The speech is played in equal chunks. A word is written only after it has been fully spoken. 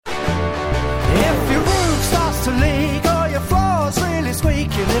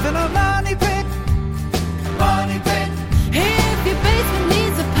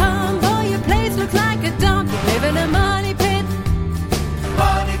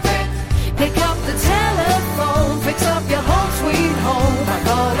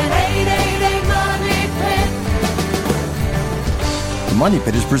Money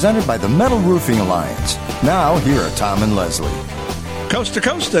Pit is presented by the Metal Roofing Alliance. Now, here are Tom and Leslie. Coast to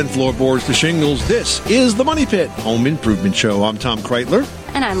coast and floorboards to shingles, this is the Money Pit Home Improvement Show. I'm Tom Kreitler.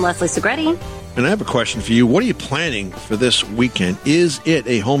 And I'm Leslie Segretti. And I have a question for you. What are you planning for this weekend? Is it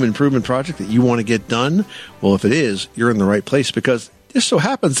a home improvement project that you want to get done? Well, if it is, you're in the right place because this so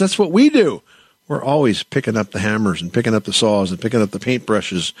happens that's what we do. We're always picking up the hammers and picking up the saws and picking up the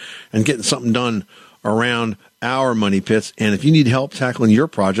paintbrushes and getting something done around our money pits. And if you need help tackling your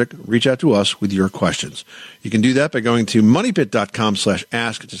project, reach out to us with your questions. You can do that by going to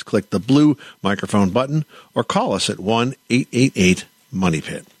moneypit.com/ask. Just click the blue microphone button or call us at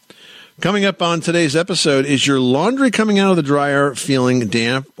 1-888-MONEYPIT. Coming up on today's episode, is your laundry coming out of the dryer feeling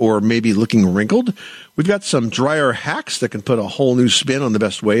damp or maybe looking wrinkled? We've got some dryer hacks that can put a whole new spin on the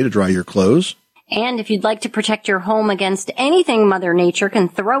best way to dry your clothes. And if you'd like to protect your home against anything Mother Nature can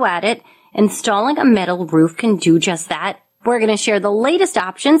throw at it, installing a metal roof can do just that. We're going to share the latest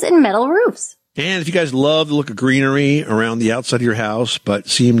options in metal roofs. And if you guys love the look of greenery around the outside of your house, but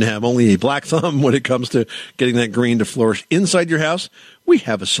seem to have only a black thumb when it comes to getting that green to flourish inside your house, we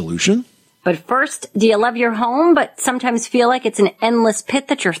have a solution. But first, do you love your home, but sometimes feel like it's an endless pit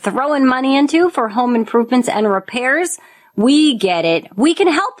that you're throwing money into for home improvements and repairs? We get it. We can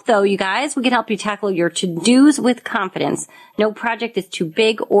help, though, you guys. We can help you tackle your to-dos with confidence. No project is too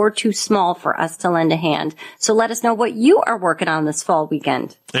big or too small for us to lend a hand. So let us know what you are working on this fall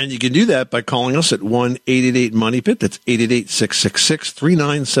weekend. And you can do that by calling us at 1-888-MONEYPIT. That's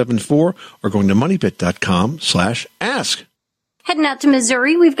 888-666-3974 or going to moneypit.com/ask. Heading out to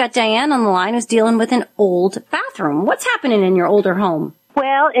Missouri, we've got Diane on the line who's dealing with an old bathroom. What's happening in your older home?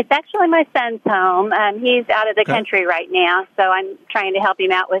 Well, it's actually my son's home. He's out of the country right now, so I'm trying to help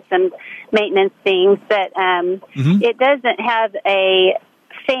him out with some maintenance things. But it doesn't have a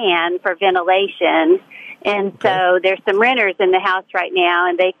fan for ventilation, and so there's some renters in the house right now,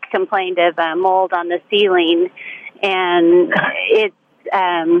 and they complained of mold on the ceiling. And it's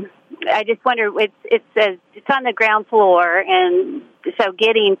I just wonder, it's on the ground floor, and so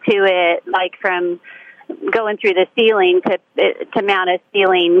getting to it, like from going through the ceiling to mount a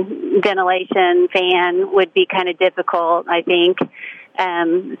ceiling ventilation fan would be kind of difficult, I think.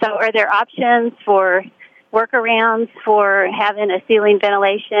 So are there options for workarounds for having a ceiling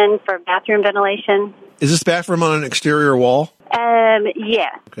ventilation for bathroom ventilation? Is this bathroom on an exterior wall?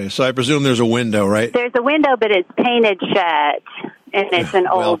 Yeah. Okay, so I presume there's a window, right? There's a window, but it's painted shut, and it's an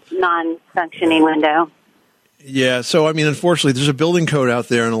old, non-functioning window. Yeah, so I mean, unfortunately, there's a building code out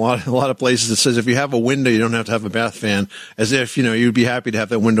there in a lot of places that says if you have a window, you don't have to have a bath fan. As if you'd be happy to have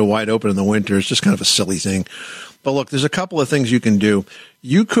that window wide open in the winter. It's just kind of a silly thing. But look, there's a couple of things you can do.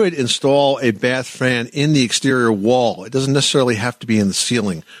 You could install a bath fan in the exterior wall. It doesn't necessarily have to be in the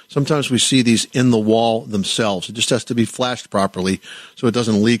ceiling. Sometimes we see these in the wall themselves. It just has to be flashed properly so it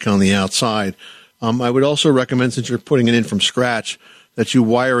doesn't leak on the outside. I would also recommend, since you're putting it in from scratch, that you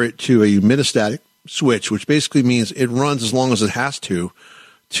wire it to a humidistatic switch, which basically means it runs as long as it has to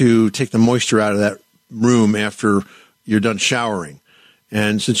take the moisture out of that room after you're done showering.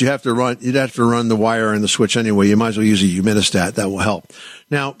 And since you'd have to run the wire and the switch anyway, you might as well use a humidistat. That will help.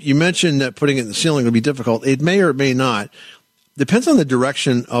 Now, you mentioned that putting it in the ceiling would be difficult. It may or may not. Depends on the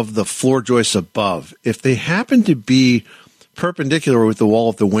direction of the floor joists above. If they happen to be perpendicular with the wall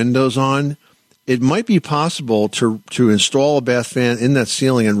with the windows on, it might be possible to install a bath fan in that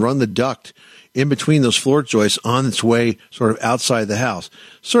ceiling and run the duct in between those floor joists on its way sort of outside the house.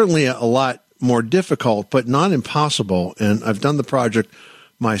 Certainly a lot more difficult, but not impossible. And I've done the project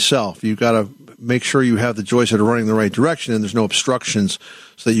myself. You've got to make sure you have the joists that are running in the right direction and there's no obstructions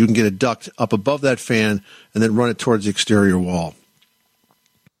so that you can get a duct up above that fan and then run it towards the exterior wall.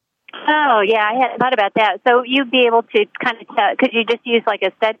 Oh, yeah, I hadn't thought about that. So you'd be able to kind of could you just use like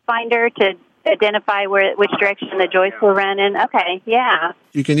a stud finder to identify which direction the joist will run in? Okay, yeah.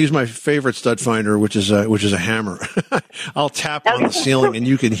 You can use my favorite stud finder, which is a hammer. I'll tap on the ceiling, and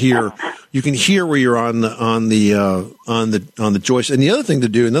you can hear where you're on the joist. And the other thing to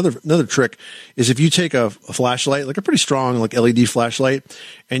do, another trick, is if you take a flashlight, like a pretty strong like LED flashlight,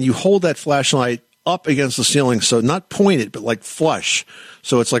 and you hold that flashlight up against the ceiling, so not pointed, but like flush.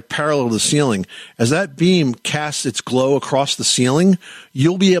 So it's like parallel to the ceiling. As that beam casts its glow across the ceiling,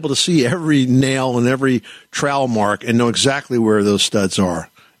 you'll be able to see every nail and every trowel mark and know exactly where those studs are.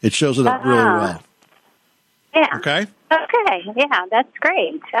 It shows it up really well. Yeah. Okay? Okay. Yeah, that's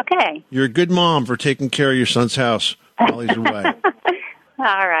great. Okay. You're a good mom for taking care of your son's house while he's away. All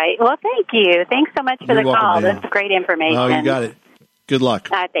right. Well, thank you. Thanks so much for the call. That's great information. Oh, you got it. Good luck.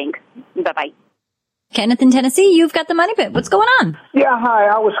 Thanks. Bye-bye. Kenneth in Tennessee, you've got the Money Pit. What's going on? Yeah, hi.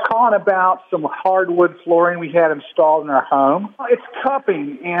 I was calling about some hardwood flooring we had installed in our home. It's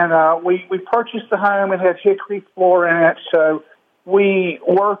cupping, and we purchased the home and had hickory floor in it, so we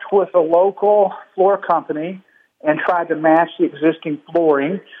worked with a local floor company and tried to match the existing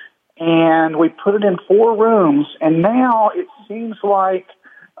flooring, and we put it in 4 rooms, and now it seems like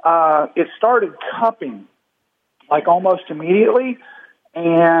it started cupping, like almost immediately.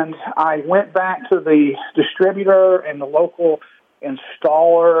 And I went back to the distributor and the local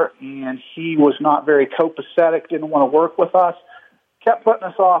installer, and he was not very copacetic, didn't want to work with us, kept putting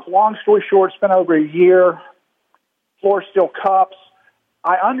us off. Long story short, it's been over a year. Floor still cups.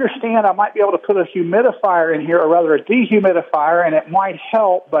 I understand I might be able to put a humidifier in here, or rather a dehumidifier, and it might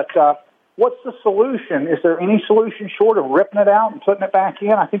help, but what's the solution? Is there any solution short of ripping it out and putting it back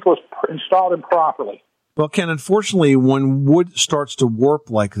in? I think it was installed improperly. Well, Ken, unfortunately, when wood starts to warp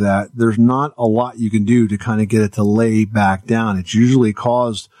like that, there's not a lot you can do to kind of get it to lay back down. It's usually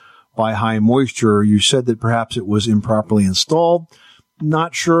caused by high moisture. You said that perhaps it was improperly installed.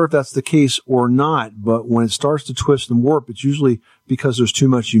 Not sure if that's the case or not, but when it starts to twist and warp, it's usually because there's too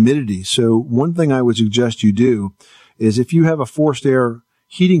much humidity. So one thing I would suggest you do is if you have a forced air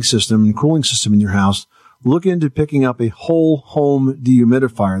heating system and cooling system in your house, look into picking up a whole home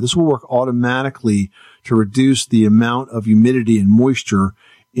dehumidifier. This will work automatically to reduce the amount of humidity and moisture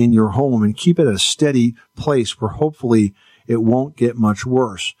in your home and keep it at a steady place where hopefully it won't get much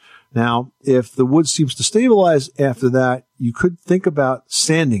worse. Now, if the wood seems to stabilize after that, you could think about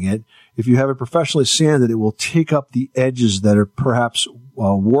sanding it. If you have it professionally sanded, it will take up the edges that are perhaps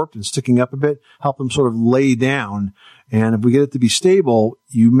warped and sticking up a bit, help them sort of lay down. And if we get it to be stable,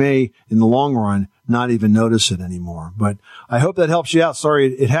 you may, in the long run, not even notice it anymore. But I hope that helps you out.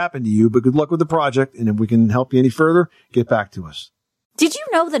 Sorry it happened to you, but good luck with the project. And if we can help you any further, get back to us. Did you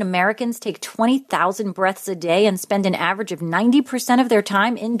know that Americans take 20,000 breaths a day and spend an average of 90% of their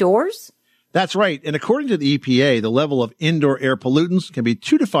time indoors? That's right. And according to the EPA, the level of indoor air pollutants can be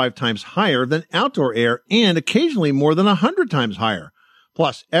 2 to 5 times higher than outdoor air and occasionally more than 100 times higher.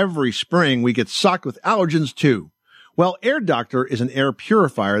 Plus, every spring we get socked with allergens too. Well, Air Doctor is an air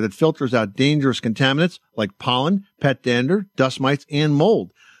purifier that filters out dangerous contaminants like pollen, pet dander, dust mites, and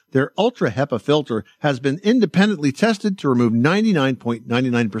mold. Their Ultra HEPA filter has been independently tested to remove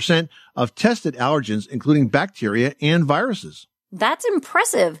 99.99% of tested allergens, including bacteria and viruses. That's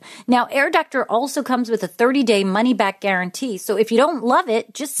impressive. Now, Air Doctor also comes with a 30-day money-back guarantee, so if you don't love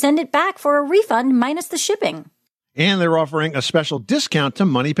it, just send it back for a refund minus the shipping. And they're offering a special discount to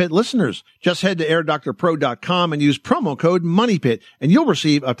Money Pit listeners. Just head to airdoctorpro.com and use promo code MONEYPIT, and you'll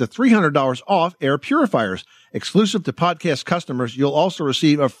receive up to $300 off air purifiers. Exclusive to podcast customers, you'll also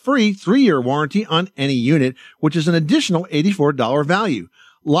receive a free 3-year warranty on any unit, which is an additional $84 value.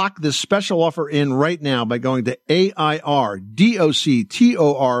 Lock this special offer in right now by going to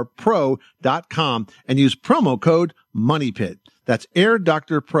airdoctorpro.com and use promo code MONEYPIT. That's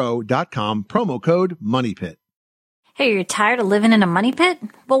airdoctorpro.com, promo code MONEYPIT. Hey, you're tired of living in a money pit?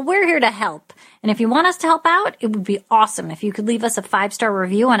 Well, we're here to help. And if you want us to help out, it would be awesome if you could leave us a 5-star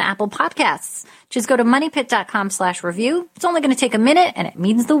review on Apple Podcasts. Just go to moneypit.com/review. It's only going to take a minute, and it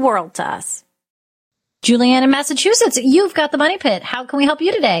means the world to us. Julianne in Massachusetts, you've got the Money Pit. How can we help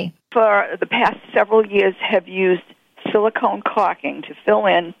you today? For the past several years, have used silicone caulking to fill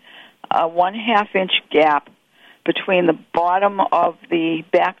in a 1/2-inch gap between the bottom of the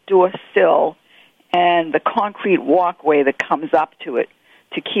back door sill and the concrete walkway that comes up to it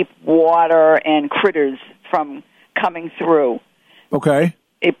to keep water and critters from coming through. Okay.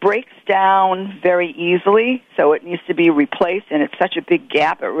 It breaks down very easily, so it needs to be replaced, and it's such a big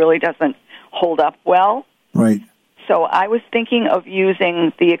gap, it really doesn't hold up well. Right. So I was thinking of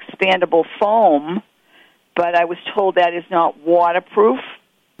using the expandable foam, but I was told that is not waterproof.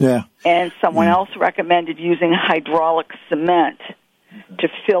 Yeah. And someone else recommended using hydraulic cement to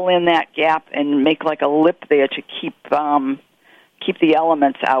fill in that gap and make like a lip there to keep the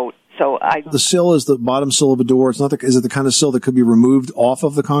elements out. So the sill is the bottom sill of a door. It's not is it the kind of sill that could be removed off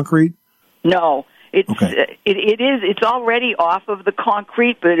of the concrete? No, it's okay. It is. It's already off of the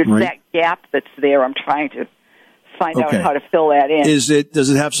concrete, but it's that gap that's there. I'm trying to find out how to fill that in. Does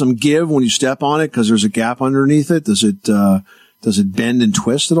it have some give when you step on it because there's a gap underneath it? Does it bend and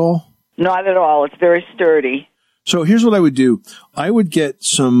twist at all? Not at all. It's very sturdy. So here's what I would do. I would get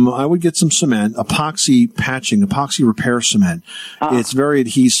some cement, epoxy patching, epoxy repair cement. It's very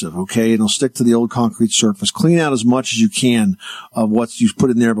adhesive, okay? It'll stick to the old concrete surface. Clean out as much as you can of what you've put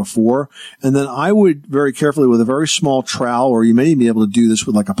in there before. And then I would very carefully with a very small trowel, or you may be able to do this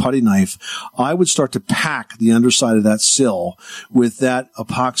with like a putty knife, I would start to pack the underside of that sill with that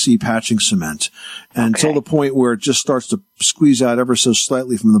epoxy patching cement until the point where it just starts to squeeze out ever so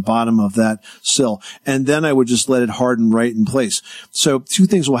slightly from the bottom of that sill. And then I would just let it harden right in place. So two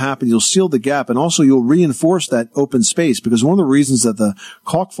things will happen. You'll seal the gap, and also you'll reinforce that open space, because one of the reasons that the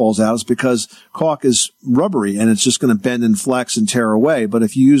caulk falls out is because caulk is rubbery and it's just going to bend and flex and tear away. But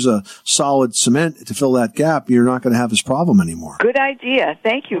if you use a solid cement to fill that gap, you're not going to have this problem anymore. Good idea.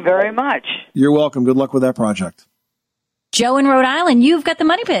 Thank you very much. You're welcome. Good luck with that project. Joe in Rhode Island, you've got the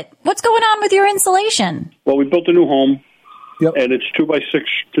money pit. What's going on with your insulation? Well, we built a new home. Yep. And it's 2x6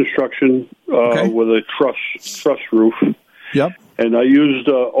 construction with a truss roof. Yep. And I used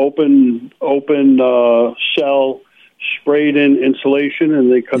open cell sprayed in insulation,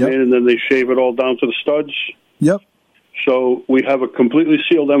 and they come in and then they shave it all down to the studs. Yep. So we have a completely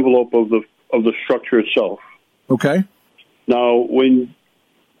sealed envelope of the structure itself. Okay. Now, when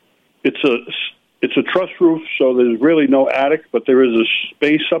it's a truss roof, so there's really no attic, but there is a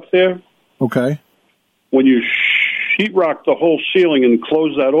space up there. Okay. When you sheetrock the whole ceiling and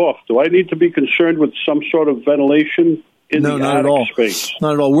close that off, do I need to be concerned with some sort of ventilation in the not attic at all. space?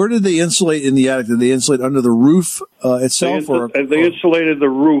 Not at all. Where did they insulate in the attic? Did they insulate under the roof itself? They insulated the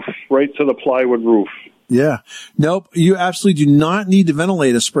roof right to the plywood roof. Yeah. Nope. You absolutely do not need to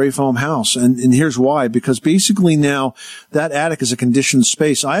ventilate a spray foam house. And here's why. Because basically now that attic is a conditioned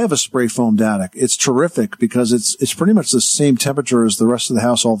space. I have a spray foamed attic. It's terrific because it's pretty much the same temperature as the rest of the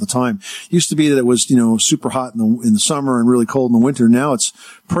house all the time. Used to be that it was, super hot in the summer and really cold in the winter. Now it's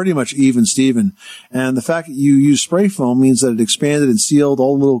pretty much even Steven. And the fact that you use spray foam means that it expanded and sealed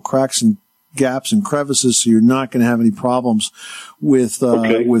all the little cracks and gaps and crevices, so you're not going to have any problems with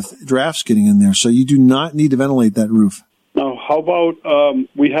drafts getting in there. So you do not need to ventilate that roof. Now, how about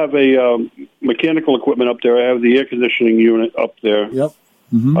we have a mechanical equipment up there. I have the air conditioning unit up there. Yep.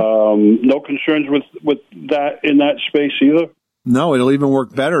 Mm-hmm. No concerns with that in that space either? No, it'll even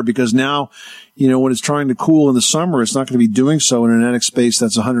work better because now, when it's trying to cool in the summer, it's not going to be doing so in an attic space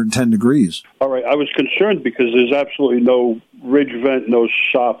that's 110 degrees. All right. I was concerned because there's absolutely no ridge vent, no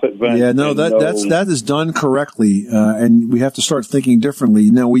soffit vent. Yeah, no, that is done correctly, and we have to start thinking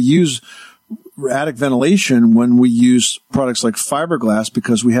differently. Now, we use attic ventilation when we use products like fiberglass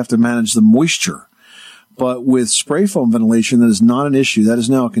because we have to manage the moisture. But with spray foam ventilation, that is not an issue. That is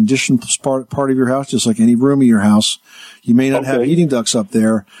now a conditioned part of your house, just like any room in your house. You may not have heating ducts up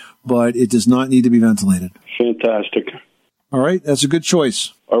there, but it does not need to be ventilated. Fantastic. All right. That's a good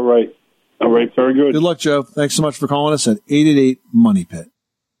choice. All right. Very good. Good luck, Joe. Thanks so much for calling us at 888-MONEY-PIT.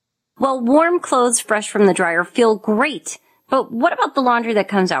 Well, warm clothes fresh from the dryer feel great. But what about the laundry that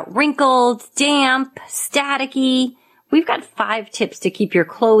comes out wrinkled, damp, staticky? We've got 5 tips to keep your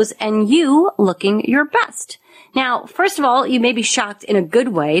clothes and you looking your best. Now, first of all, you may be shocked in a good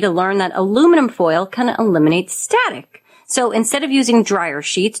way to learn that aluminum foil can eliminate static. So instead of using dryer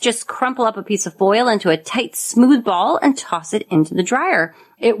sheets, just crumple up a piece of foil into a tight, smooth ball and toss it into the dryer.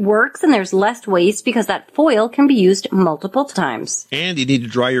 It works and there's less waste because that foil can be used multiple times. And you need to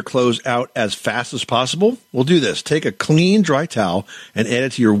dry your clothes out as fast as possible? Well, do this. Take a clean, dry towel and add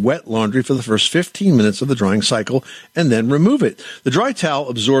it to your wet laundry for the first 15 minutes of the drying cycle and then remove it. The dry towel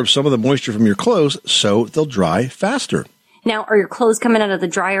absorbs some of the moisture from your clothes so they'll dry faster. Now, are your clothes coming out of the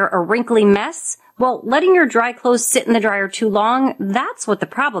dryer a wrinkly mess? Well, letting your dry clothes sit in the dryer too long, that's what the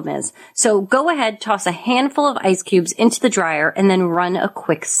problem is. So go ahead, toss a handful of ice cubes into the dryer and then run a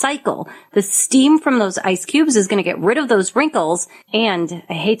quick cycle. The steam from those ice cubes is going to get rid of those wrinkles. And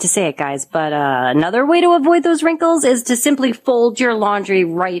I hate to say it, guys, but another way to avoid those wrinkles is to simply fold your laundry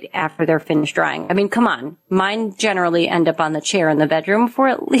right after they're finished drying. I mean, come on. Mine generally end up on the chair in the bedroom for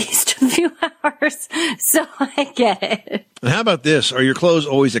at least a few hours. So I get it. And how about this? Are your clothes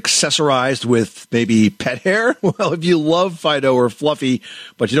always accessorized with maybe pet hair? Well, if you love Fido or Fluffy,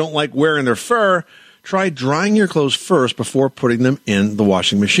 but you don't like wearing their fur, try drying your clothes first before putting them in the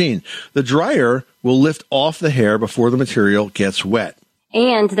washing machine. The dryer will lift off the hair before the material gets wet.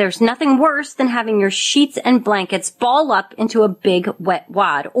 And there's nothing worse than having your sheets and blankets ball up into a big wet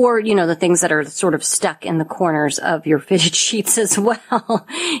wad, or, the things that are sort of stuck in the corners of your fitted sheets as well.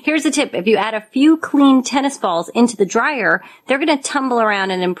 Here's a tip. If you add a few clean tennis balls into the dryer, they're going to tumble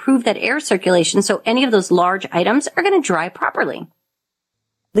around and improve that air circulation, so any of those large items are going to dry properly.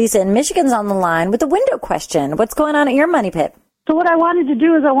 Lisa in Michigan's on the line with a window question. What's going on at your money pit? So what I wanted to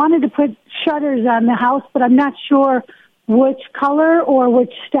do is I wanted to put shutters on the house, but I'm not sure which color or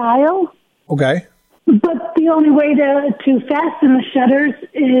which style. Okay. But the only way to fasten the shutters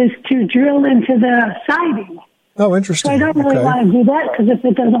is to drill into the siding. Oh, interesting. So I don't really want to do that because if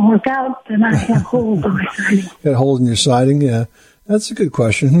it doesn't work out, then I have holes in my siding. Got holes in your siding? Yeah. That's a good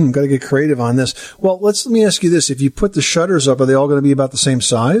question. Got to get creative on this. Well, let me ask you this. If you put the shutters up, are they all going to be about the same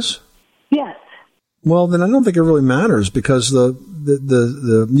size? Yes. Well, then I don't think it really matters because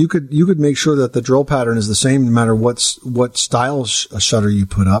you could make sure that the drill pattern is the same no matter what style shutter you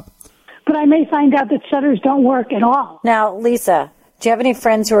put up. But I may find out that shutters don't work at all. Now, Lisa, do you have any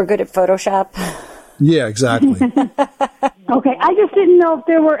friends who are good at Photoshop? Yeah, exactly. Okay, I just didn't know if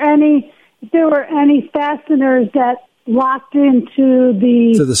there were any fasteners that locked into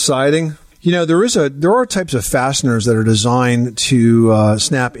the siding. You know, there are types of fasteners that are designed to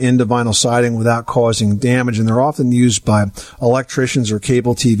snap into vinyl siding without causing damage, and they're often used by electricians or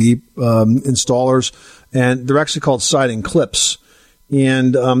cable TV installers, and they're actually called siding clips.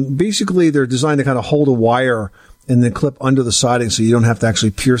 And basically, they're designed to kind of hold a wire and then clip under the siding so you don't have to actually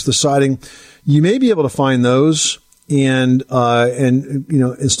pierce the siding. You may be able to find those and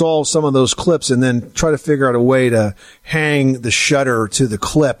install some of those clips and then try to figure out a way to hang the shutter to the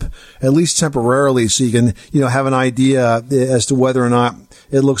clip, at least temporarily, so you can, have an idea as to whether or not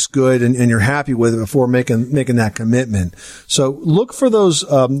it looks good and you're happy with it before making that commitment. So look for those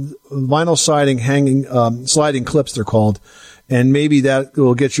vinyl siding hanging sliding clips, they're called. And maybe that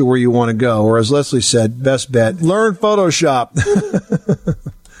will get you where you want to go. Or as Leslie said, best bet, learn Photoshop.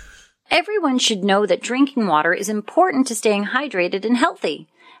 Everyone should know that drinking water is important to staying hydrated and healthy.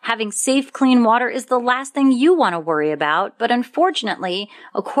 Having safe, clean water is the last thing you want to worry about, but unfortunately,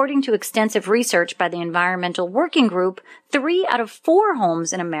 according to extensive research by the Environmental Working Group, 3 out of 4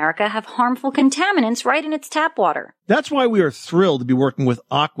 homes in America have harmful contaminants right in its tap water. That's why we are thrilled to be working with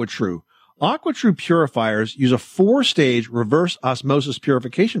AquaTrue. AquaTrue purifiers use a 4-stage reverse osmosis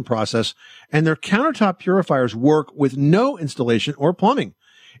purification process, and their countertop purifiers work with no installation or plumbing.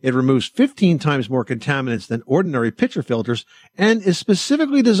 It removes 15 times more contaminants than ordinary pitcher filters and is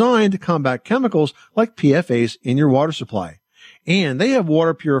specifically designed to combat chemicals like PFAS in your water supply. And they have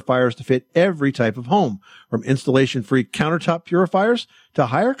water purifiers to fit every type of home, from installation-free countertop purifiers to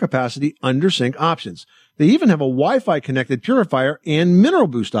higher capacity under-sink options. They even have a Wi-Fi connected purifier and mineral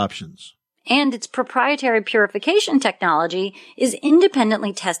boost options. And its proprietary purification technology is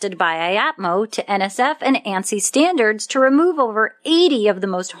independently tested by IAPMO to NSF and ANSI standards to remove over 80 of the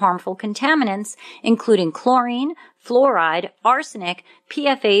most harmful contaminants, including chlorine, fluoride, arsenic,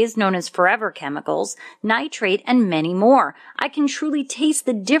 PFAS known as forever chemicals, nitrate, and many more. I can truly taste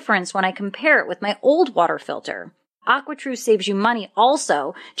the difference when I compare it with my old water filter. AquaTrue saves you money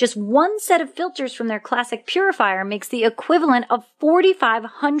also. Just one set of filters from their classic purifier makes the equivalent of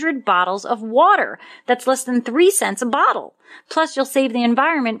 4,500 bottles of water. That's less than 3 cents a bottle. Plus, you'll save the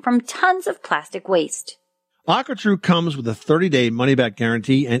environment from tons of plastic waste. AquaTrue comes with a 30-day money-back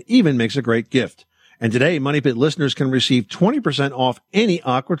guarantee and even makes a great gift. And today, Money Pit listeners can receive 20% off any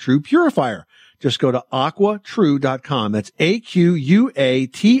AquaTrue purifier. Just go to AquaTrue.com. That's AQUATRU.com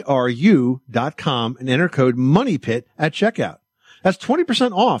and enter code MONEYPIT at checkout. That's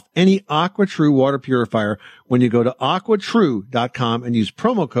 20% off any AquaTrue water purifier when you go to AquaTrue.com and use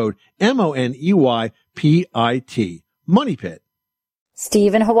promo code MONEYPIT. Money Pit.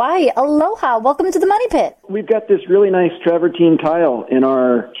 Steve in Hawaii, aloha. Welcome to the Money Pit. We've got this really nice travertine tile in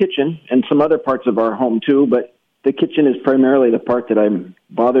our kitchen and some other parts of our home too, but the kitchen is primarily the part that I'm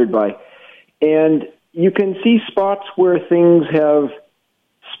bothered by. And you can see spots where things have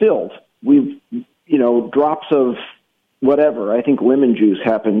spilled. Drops of whatever. I think lemon juice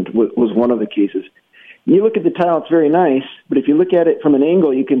was one of the cases. You look at the tile, it's very nice, but if you look at it from an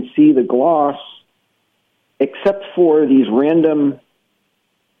angle, you can see the gloss, except for these random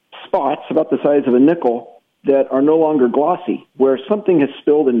spots about the size of a nickel that are no longer glossy, where something has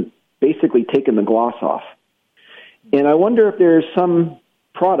spilled and basically taken the gloss off. And I wonder if there's some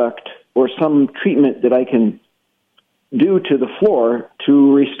product or some treatment that I can do to the floor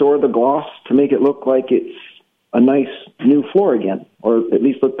to restore the gloss to make it look like it's a nice new floor again, or at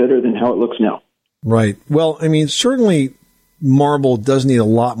least look better than how it looks now. Right. Well, I mean, certainly marble does need a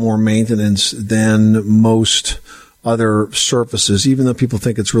lot more maintenance than most other surfaces. Even though people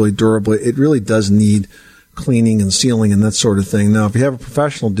think it's really durable, it really does need cleaning and sealing and that sort of thing. Now, if you have a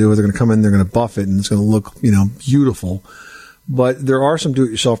professional do it, they're going to come in, they're going to buff it, and it's going to look, beautiful. But there are some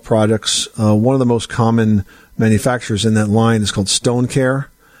do-it-yourself products. One of the most common manufacturers in that line is called Stone Care.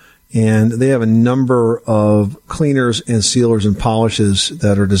 And they have a number of cleaners and sealers and polishes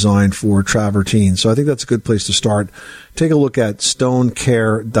that are designed for travertine. So I think that's a good place to start. Take a look at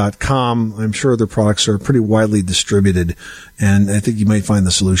stonecare.com. I'm sure their products are pretty widely distributed, and I think you might find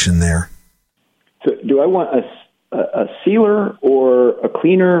the solution there. So do I want a sealer or a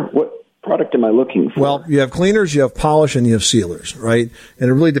cleaner? What product am I looking for? Well, you have cleaners, you have polish, and you have sealers, right? And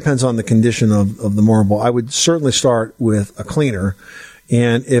it really depends on the condition of the marble. I would certainly start with a cleaner.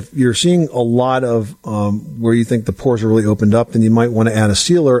 And if you're seeing a lot of where you think the pores are really opened up, then you might want to add a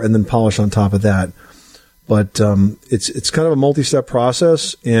sealer and then polish on top of that. But it's kind of a multi-step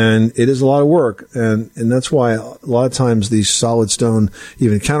process, and it is a lot of work. And that's why a lot of times these solid stone,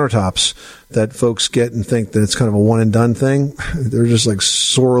 even countertops that folks get and think that it's kind of a one-and-done thing, they're just like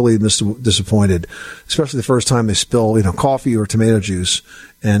sorely disappointed, especially the first time they spill, coffee or tomato juice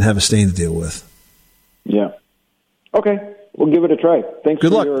and have a stain to deal with. Yeah. Okay. We'll give it a try. Thanks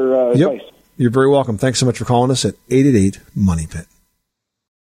Good for luck. your advice. You're very welcome. Thanks so much for calling us at 888-MONEY-PIT.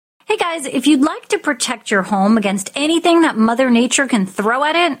 Hey guys, if you'd like to protect your home against anything that Mother Nature can throw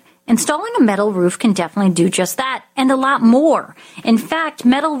at it, installing a metal roof can definitely do just that, and a lot more. In fact,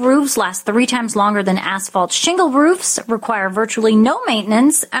 metal roofs last 3 times longer than asphalt shingle roofs, require virtually no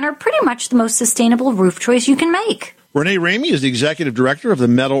maintenance, and are pretty much the most sustainable roof choice you can make. Renee Ramey is the executive director of the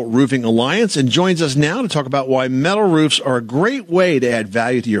Metal Roofing Alliance and joins us now to talk about why metal roofs are a great way to add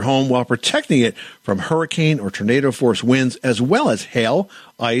value to your home while protecting it from hurricane or tornado force winds, as well as hail,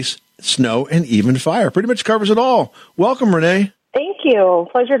 ice, snow, and even fire. Pretty much covers it all. Welcome, Renee. Thank you.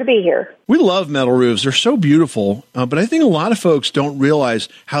 Pleasure to be here. We love metal roofs. They're so beautiful, but I think a lot of folks don't realize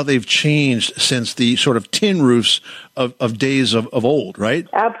how they've changed since the sort of tin roofs of days of old, right?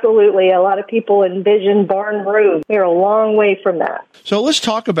 Absolutely. A lot of people envision barn roofs. We're a long way from that. So let's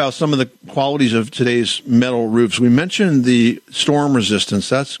talk about some of the qualities of today's metal roofs. We mentioned the storm resistance.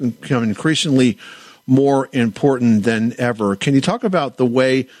 That's becoming increasingly more important than ever. Can you talk about the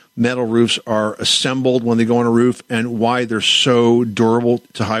way metal roofs are assembled when they go on a roof and why they're so durable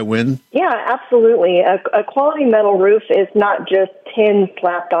to high wind? Yeah, absolutely. A quality metal roof is not just tin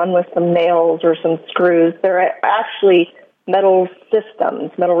slapped on with some nails or some screws. They're actually metal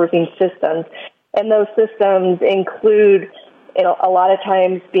systems, metal roofing systems. And those systems include, a lot of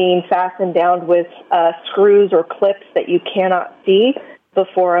times being fastened down with screws or clips that you cannot see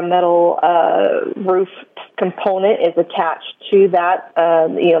before a metal roof component is attached to that.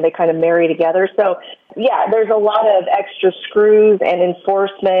 They kind of marry together. So, yeah, there's a lot of extra screws and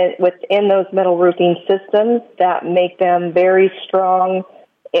enforcement within those metal roofing systems that make them very strong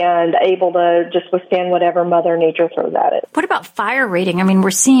and able to just withstand whatever Mother Nature throws at it. What about fire rating? I mean,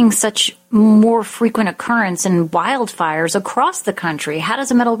 we're seeing such more frequent occurrence in wildfires across the country. How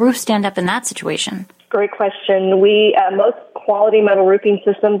does a metal roof stand up in that situation? Great question. Most quality metal roofing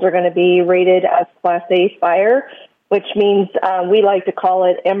systems are going to be rated as Class A fire, which means we like to call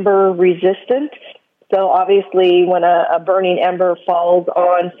it ember resistant. So obviously when a burning ember falls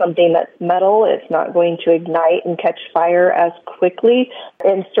on something that's metal, it's not going to ignite and catch fire as quickly.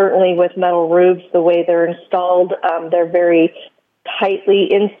 And certainly with metal roofs, the way they're installed, they're very tightly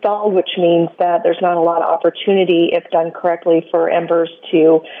installed, which means that there's not a lot of opportunity, if done correctly, for embers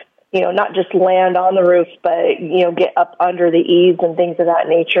to not just land on the roof, but, get up under the eaves and things of that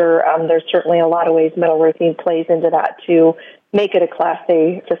nature. There's certainly a lot of ways metal roofing plays into that to make it a Class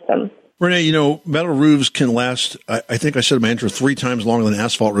A system. Renee, metal roofs can last, I think I said in my intro, 3 times longer than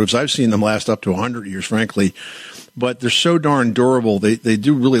asphalt roofs. I've seen them last up to 100 years, frankly. But they're so darn durable. They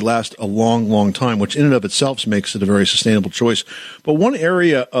do really last a long, long time, which in and of itself makes it a very sustainable choice. But one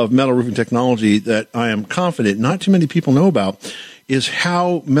area of metal roofing technology that I am confident not too many people know about is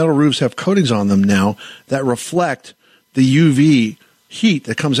how metal roofs have coatings on them now that reflect the UV heat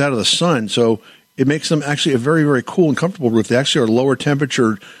that comes out of the sun. So it makes them actually a very, very cool and comfortable roof. They actually are lower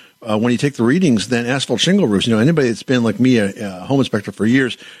temperature when you take the readings than asphalt shingle roofs. Anybody that's been like me, a home inspector for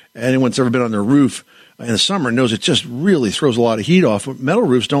years, anyone that's ever been on their roof in the summer knows it just really throws a lot of heat off. But metal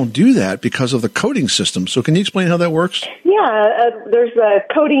roofs don't do that because of the coating system. So can you explain how that works? Yeah, there's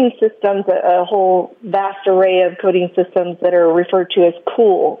coating systems, a whole vast array of coating systems that are referred to as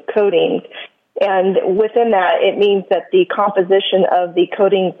cool coatings. And within that, it means that the composition of the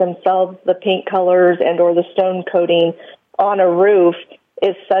coatings themselves, the paint colors and or the stone coating on a roof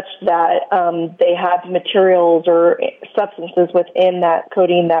is such that they have materials or substances within that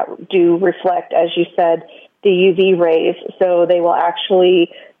coating that do reflect, as you said, the UV rays. So they will actually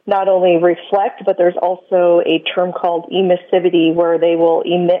not only reflect, but there's also a term called emissivity where they will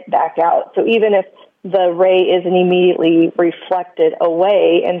emit back out. So even if the ray isn't immediately reflected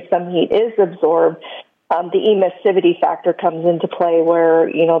away and some heat is absorbed, the emissivity factor comes into play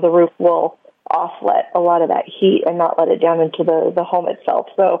where, the roof will offlet a lot of that heat and not let it down into the home itself.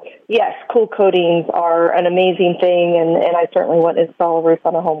 So, yes, cool coatings are an amazing thing, and I certainly wouldn't install a roof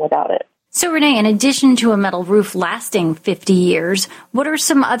on a home without it. So, Renee, in addition to a metal roof lasting 50 years, what are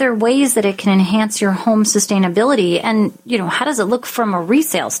some other ways that it can enhance your home sustainability? And, how does it look from a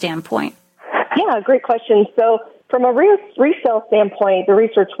resale standpoint? Yeah, great question. So, from a resale standpoint, the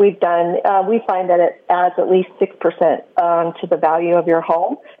research we've done, we find that it adds at least 6% to the value of your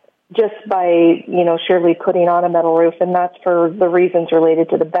home just by, surely putting on a metal roof, and that's for the reasons related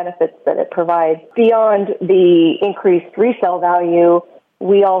to the benefits that it provides. Beyond the increased resale value,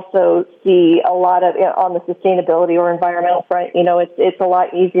 we also see a lot of, on the sustainability or environmental front, it's a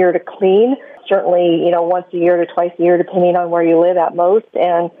lot easier to clean, certainly, once a year to twice a year, depending on where you live at most,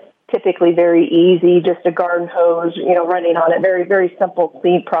 and typically very easy, just a garden hose, running on it. Very, very simple,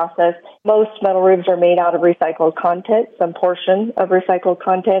 clean process. Most metal roofs are made out of recycled content, some portion of recycled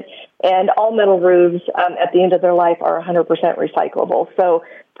content, and all metal roofs at the end of their life are 100% recyclable. So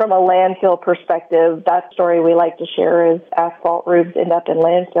from a landfill perspective, that story we like to share is asphalt roofs end up in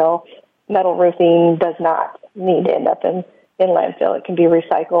landfill. Metal roofing does not need to end up in landfill. It can be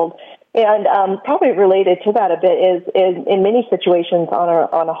recycled. And probably related to that a bit is in many situations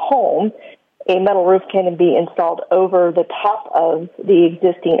on a home, a metal roof can be installed over the top of the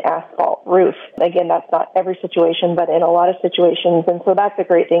existing asphalt roof. Again, that's not every situation, but in a lot of situations. And so that's a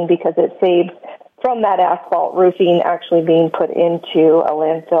great thing because it saves from that asphalt roofing actually being put into a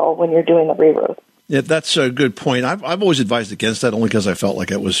landfill when you're doing the re-roof. Yeah, that's a good point. I've always advised against that only because I felt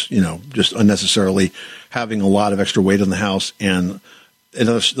like it was, just unnecessarily having a lot of extra weight on the house and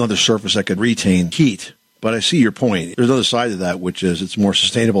another surface that could retain heat. But I see your point. There's another side to that, which is it's more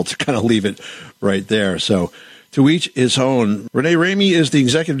sustainable to kind of leave it right there. So to each his own. Renee Ramey is the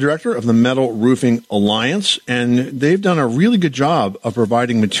executive director of the Metal Roofing Alliance, and they've done a really good job of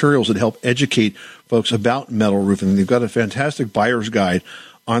providing materials that help educate folks about metal roofing. They've got a fantastic buyer's guide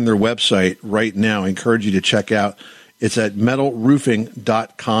on their website right now. I encourage you to check out. It's at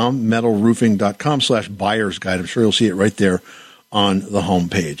metalroofing.com, metalroofing.com/buyer's guide. I'm sure you'll see it right there on the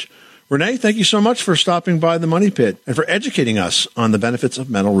homepage. Renee, thank you so much for stopping by the Money Pit and for educating us on the benefits of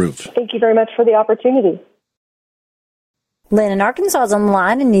metal roofs. Thank you very much for the opportunity. Lynn in Arkansas is on the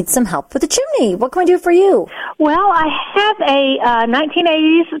line and needs some help with a chimney. What can we do for you? Well, I have a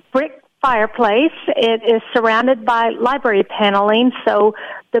 1980s brick fireplace. It is surrounded by library paneling, so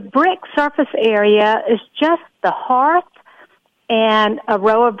the brick surface area is just the hearth and a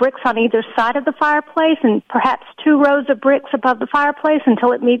row of bricks on either side of the fireplace and perhaps 2 rows of bricks above the fireplace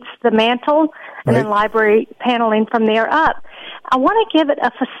until it meets the mantle, and then library paneling from there up. I want to give it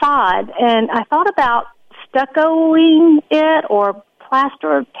a facade, and I thought about stuccoing it or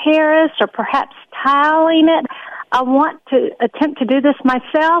plaster of Paris or perhaps tiling it. I want to attempt to do this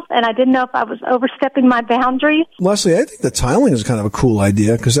myself, and I didn't know if I was overstepping my boundaries. Leslie, I think the tiling is kind of a cool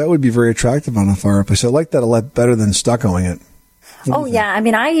idea because that would be very attractive on a fireplace. I like that a lot better than stuccoing it. Oh, yeah. I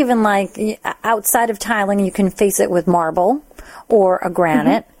mean, I even like, outside of tiling, you can face it with marble or a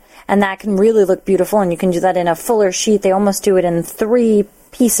granite, and that can really look beautiful, and you can do that in a fuller sheet. They almost do it in 3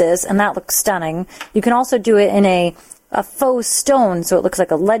 pieces, and that looks stunning. You can also do it in a faux stone, so it looks like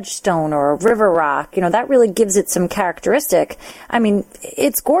a ledge stone or a river rock. That really gives it some characteristic. I mean,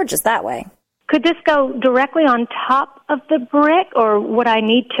 it's gorgeous that way. Could this go directly on top of the brick, or would I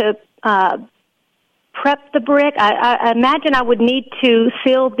need to prep the brick? I imagine I would need to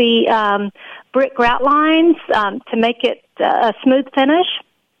seal the brick grout lines to make it a smooth finish.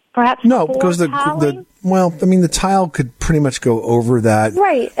 Perhaps no, because the tile could pretty much go over that.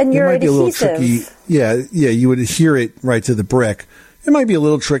 Right, and you're adhesive. A little tricky. Yeah, you would adhere it right to the brick. It might be a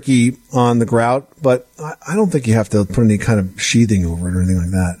little tricky on the grout, but I don't think you have to put any kind of sheathing over it or anything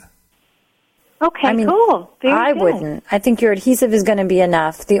like that. Okay, cool. I wouldn't. I think your adhesive is going to be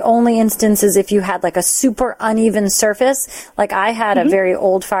enough. The only instance is if you had like a super uneven surface. Like I had a very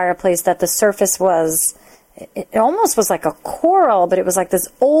old fireplace that the surface was, it almost was like a coral, but it was like this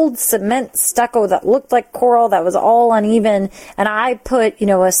old cement stucco that looked like coral that was all uneven. And I put,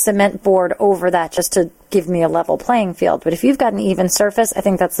 a cement board over that just to give me a level playing field. But if you've got an even surface, I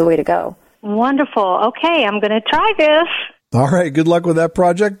think that's the way to go. Wonderful. Okay, I'm going to try this. All right, good luck with that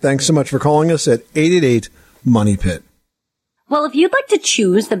project. Thanks so much for calling us at 888-MONEY-PIT. Well, if you'd like to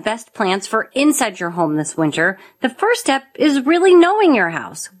choose the best plants for inside your home this winter, the first step is really knowing your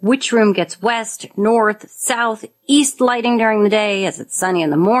house. Which room gets west, north, south, east lighting during the day as it's sunny in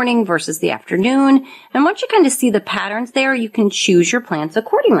the morning versus the afternoon. And once you kind of see the patterns there, you can choose your plants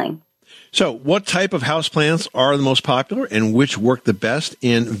accordingly. So what type of houseplants are the most popular and which work the best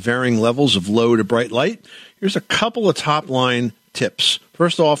in varying levels of low to bright light? Here's a couple of top line tips.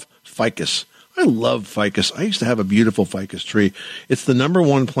 First off, ficus. I love ficus. I used to have a beautiful ficus tree. It's the number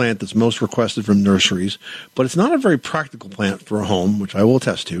one plant that's most requested from nurseries, but it's not a very practical plant for a home, which I will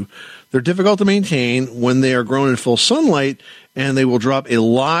attest to. They're difficult to maintain when they are grown in full sunlight, and they will drop a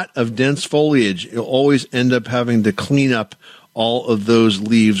lot of dense foliage. You'll always end up having to clean up all of those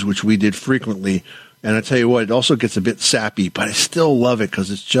leaves, which we did frequently. And I tell you what, it also gets a bit sappy, but I still love it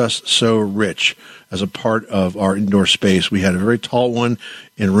because it's just so rich as a part of our indoor space. We had a very tall one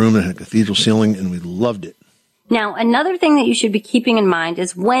in a room that had a cathedral ceiling, and we loved it. Now, another thing that you should be keeping in mind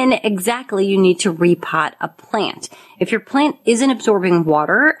is when exactly you need to repot a plant. If your plant isn't absorbing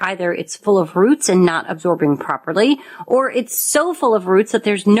water, either it's full of roots and not absorbing properly, or it's so full of roots that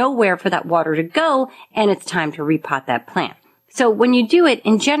there's nowhere for that water to go, and it's time to repot that plant. So when you do it,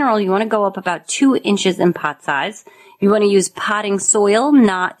 in general, you want to go up about 2 inches in pot size. You want to use potting soil,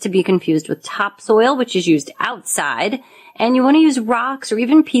 not to be confused with topsoil, which is used outside. And you want to use rocks or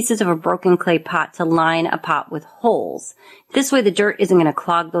even pieces of a broken clay pot to line a pot with holes. This way the dirt isn't going to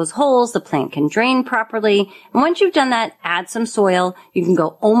clog those holes. The plant can drain properly. And once you've done that, add some soil. You can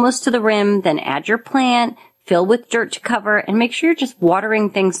go almost to the rim, then add your plant, fill with dirt to cover, and make sure you're just watering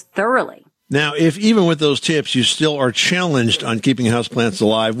things thoroughly. Now, if even with those tips you still are challenged on keeping houseplants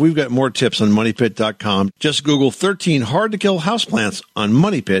alive, we've got more tips on MoneyPit.com. Just Google 13 hard-to-kill houseplants on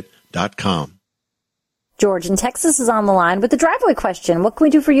MoneyPit.com. George in Texas is on the line with the driveway question. What can we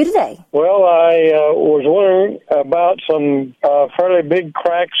do for you today? Well, I was wondering about some fairly big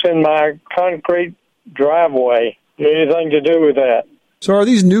cracks in my concrete driveway. Anything to do with that? So are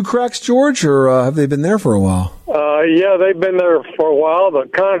these new cracks, George, or have they been there for a while? Yeah, they've been there for a while. The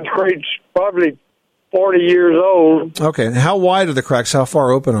concrete's probably 40 years old. Okay. How wide are the cracks? How far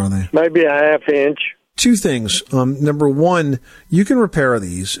open are they? Maybe a half inch. 2 things. Number one, you can repair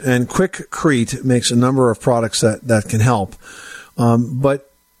these, and Quikrete makes a number of products that can help.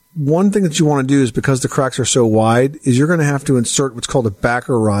 But one thing that you want to do is, because the cracks are so wide, is you're going to have to insert what's called a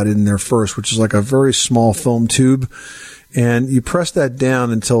backer rod in there first, which is like a very small foam tube. And you press that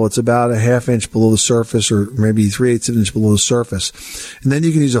down until it's about a half inch below the surface, or maybe 3/8 of an inch below the surface. And then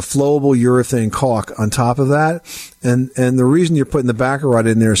you can use a flowable urethane caulk on top of that. And the reason you're putting the backer rod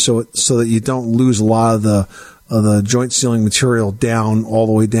in there is so that you don't lose a lot of the joint sealing material down all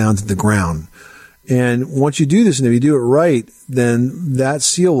the way down to the ground. And once you do this, and if you do it right, then that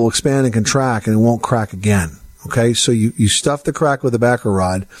seal will expand and contract and it won't crack again. Okay, so you stuff the crack with a backer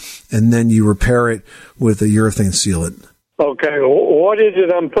rod, and then you repair it with a urethane sealant. Okay, what is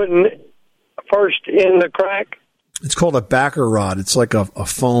it I'm putting first in the crack? It's called a backer rod. It's like a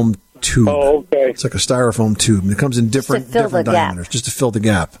foam tube. Oh, okay. It's like a styrofoam tube, and it comes in different diameters, just to fill the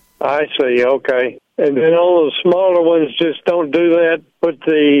gap. I see, okay. And then all the smaller ones, just don't do that. Put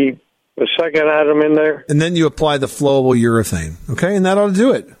the second item in there. And then you apply the flowable urethane, okay? And that ought to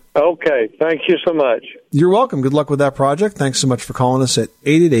do it. Okay, thank you so much. You're welcome. Good luck with that project. Thanks so much for calling us at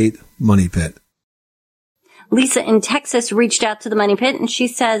 888-MONEY-PIT. Lisa in Texas reached out to the Money Pit, and she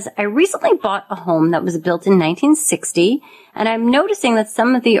says, I recently bought a home that was built in 1960, and I'm noticing that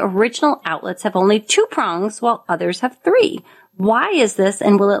some of the original outlets have only 2 prongs while others have 3. Why is this,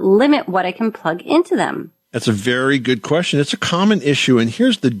 and will it limit what I can plug into them? That's a very good question. It's a common issue, and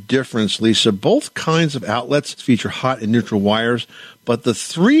here's the difference, Lisa. Both kinds of outlets feature hot and neutral wires, but the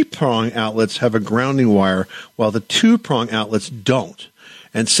 3-prong outlets have a grounding wire, while the 2-prong outlets don't.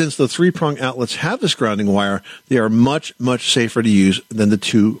 And since the 3-prong outlets have this grounding wire, they are much, much safer to use than the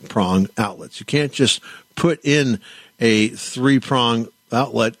 2-prong outlets. You can't just put in a 3-prong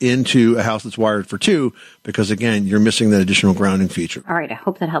outlet into a house that's wired for 2, because, again, you're missing that additional grounding feature. All right, I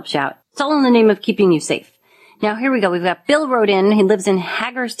hope that helps you out. It's all in the name of keeping you safe. Now, here we go. We've got Bill wrote in. He lives in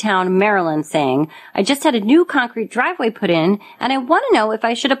Hagerstown, Maryland, saying, I just had a new concrete driveway put in, and I want to know if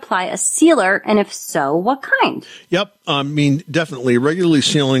I should apply a sealer, and if so, what kind? Yep. I mean, definitely. Regularly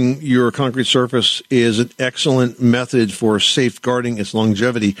sealing your concrete surface is an excellent method for safeguarding its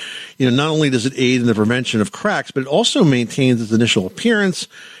longevity. You know, not only does it aid in the prevention of cracks, but it also maintains its initial appearance,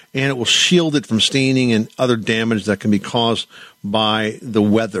 and it will shield it from staining and other damage that can be caused by the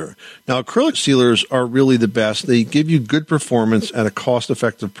weather. Now, acrylic sealers are really the best. They give you good performance at a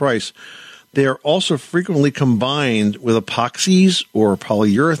cost-effective price. They are also frequently combined with epoxies or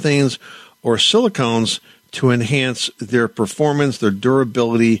polyurethanes or silicones to enhance their performance, their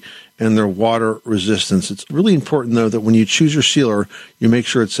durability, and their water resistance. It's really important, though, that when you choose your sealer, you make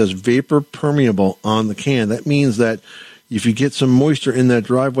sure it says vapor permeable on the can. That means that if you get some moisture in that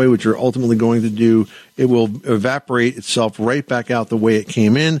driveway, which you're ultimately going to do, it will evaporate itself right back out the way it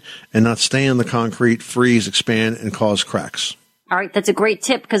came in and not stay in the concrete, freeze, expand, and cause cracks. All right, that's a great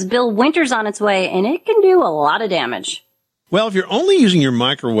tip because, Bill, winter's on its way and it can do a lot of damage. Well, if you're only using your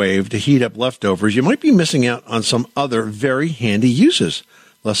microwave to heat up leftovers, you might be missing out on some other very handy uses.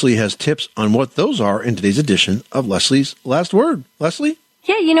 Leslie has tips on what those are in today's edition of Leslie's Last Word. Leslie?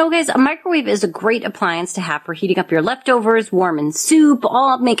 Yeah, you know, guys, a microwave is a great appliance to have for heating up your leftovers, warming soup,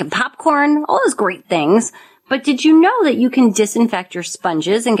 making popcorn, all those great things. But did you know that you can disinfect your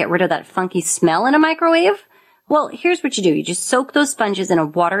sponges and get rid of that funky smell in a microwave? Well, here's what you do. You just soak those sponges in a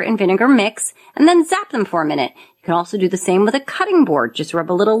water and vinegar mix and then zap them for a minute. You can also do the same with a cutting board. Just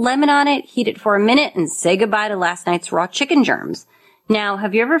rub a little lemon on it, heat it for a minute, and say goodbye to last night's raw chicken germs. Now,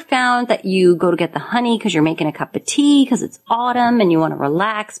 have you ever found that you go to get the honey because you're making a cup of tea because it's autumn and you want to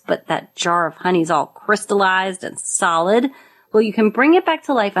relax, but that jar of honey's all crystallized and solid? Well, you can bring it back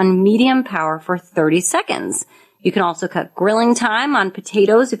to life on medium power for 30 seconds. You can also cut grilling time on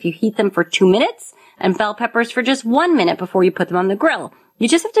potatoes if you heat them for 2 minutes, and bell peppers for just 1 minute before you put them on the grill. You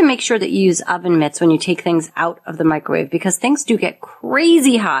just have to make sure that you use oven mitts when you take things out of the microwave because things do get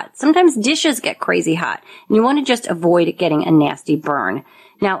crazy hot. Sometimes dishes get crazy hot, and you want to just avoid getting a nasty burn.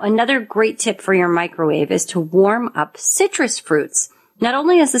 Now, another great tip for your microwave is to warm up citrus fruits. Not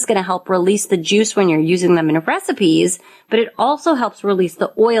only is this going to help release the juice when you're using them in recipes, but it also helps release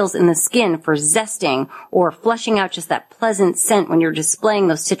the oils in the skin for zesting or flushing out just that pleasant scent when you're displaying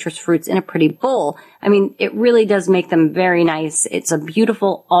those citrus fruits in a pretty bowl. I mean, it really does make them very nice. It's a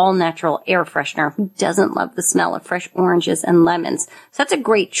beautiful, all-natural air freshener. Who doesn't love the smell of fresh oranges and lemons? So that's a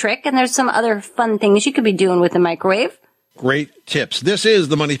great trick, and there's some other fun things you could be doing with the microwave. Great tips. This is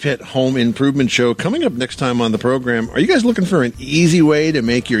the Money Pit Home Improvement Show. Coming up next time on the program, are you guys looking for an easy way to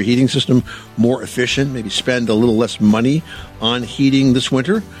make your heating system more efficient, maybe spend a little less money on heating this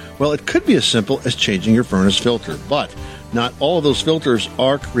winter? Well, it could be as simple as changing your furnace filter, but not all of those filters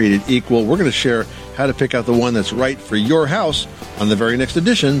are created equal. We're going to share how to pick out the one that's right for your house on the very next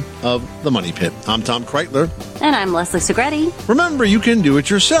edition of The Money Pit. I'm Tom Kreitler. And I'm Leslie Segretti. Remember, you can do it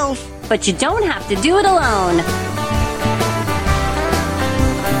yourself, but you don't have to do it alone.